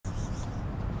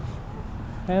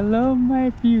Hello, my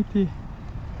beauty.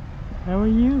 How are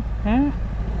you? Huh?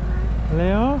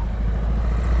 Leo?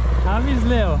 How is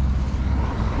Leo?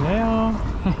 Leo?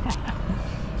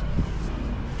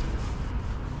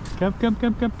 Come, come,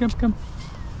 come, come, come, come.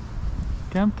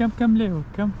 Come, come, come, Leo,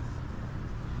 come.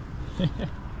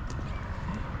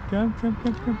 Come, come,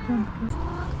 come, come, come, come.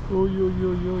 Oh, yo,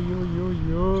 yo, yo, yo, yo,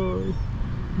 yo.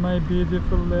 My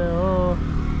beautiful Leo.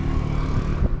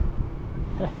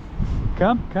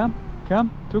 Come, come, come.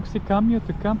 Tuxi, come, you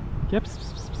to come. Yep.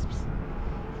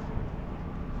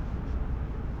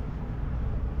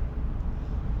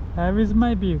 How is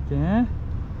my beauty, huh?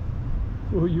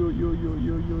 Oh, yo, yo, yo,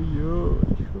 yo, yo, yo.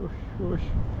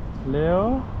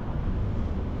 Leo?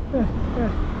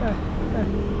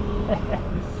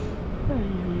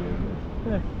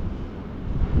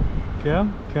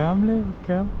 Come, come, Leo,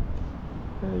 come.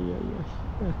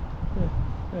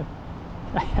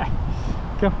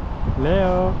 Come,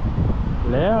 Leo,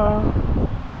 Leo.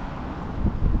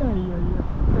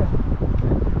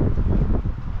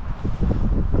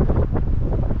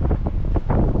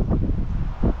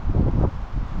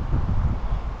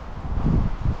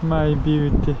 My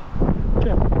beauty.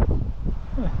 Come.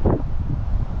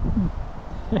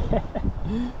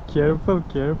 Careful,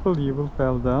 careful, you will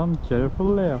fall down.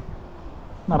 Careful, Leo.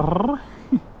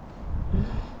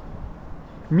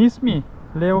 Miss me?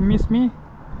 Leo miss me?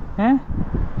 Huh?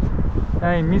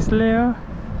 I miss Leo.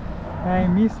 I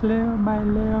miss Leo, my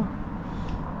Leo.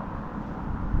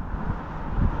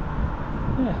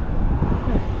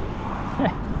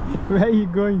 Where are you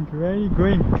going? Where are you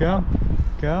going? Come.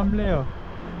 Come, Leo.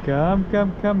 Come,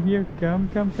 come, come here. Come,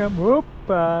 come, come.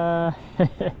 Opa!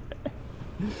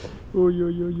 Oh, yo,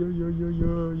 yo, yo, yo, yo,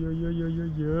 yo, yo, yo, yo, yo,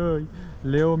 yo.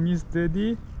 Leo miss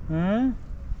daddy? Huh?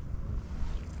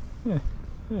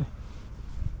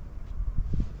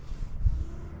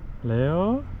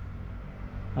 Leo?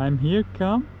 I'm here,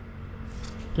 come.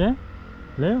 Okay?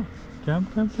 Leo, come,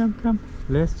 come, come, come.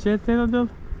 Let's chat a little.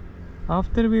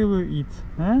 After we will eat,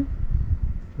 huh?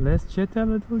 Let's chat a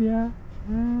little, yeah?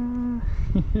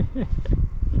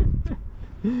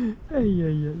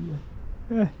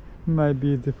 My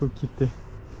beautiful kitty.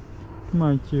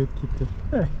 My cute kitty.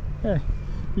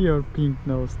 You're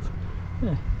pink-nosed.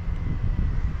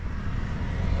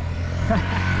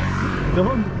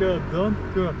 Don't go, don't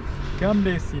go. Come,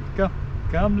 let's eat. Come,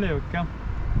 come, Leo, come.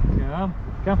 Come,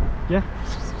 come, yeah.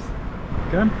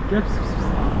 Come, yeah.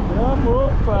 Come,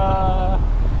 opa.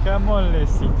 Come on,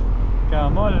 let's eat.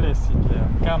 Come on, let's eat, Leo.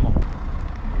 Come on.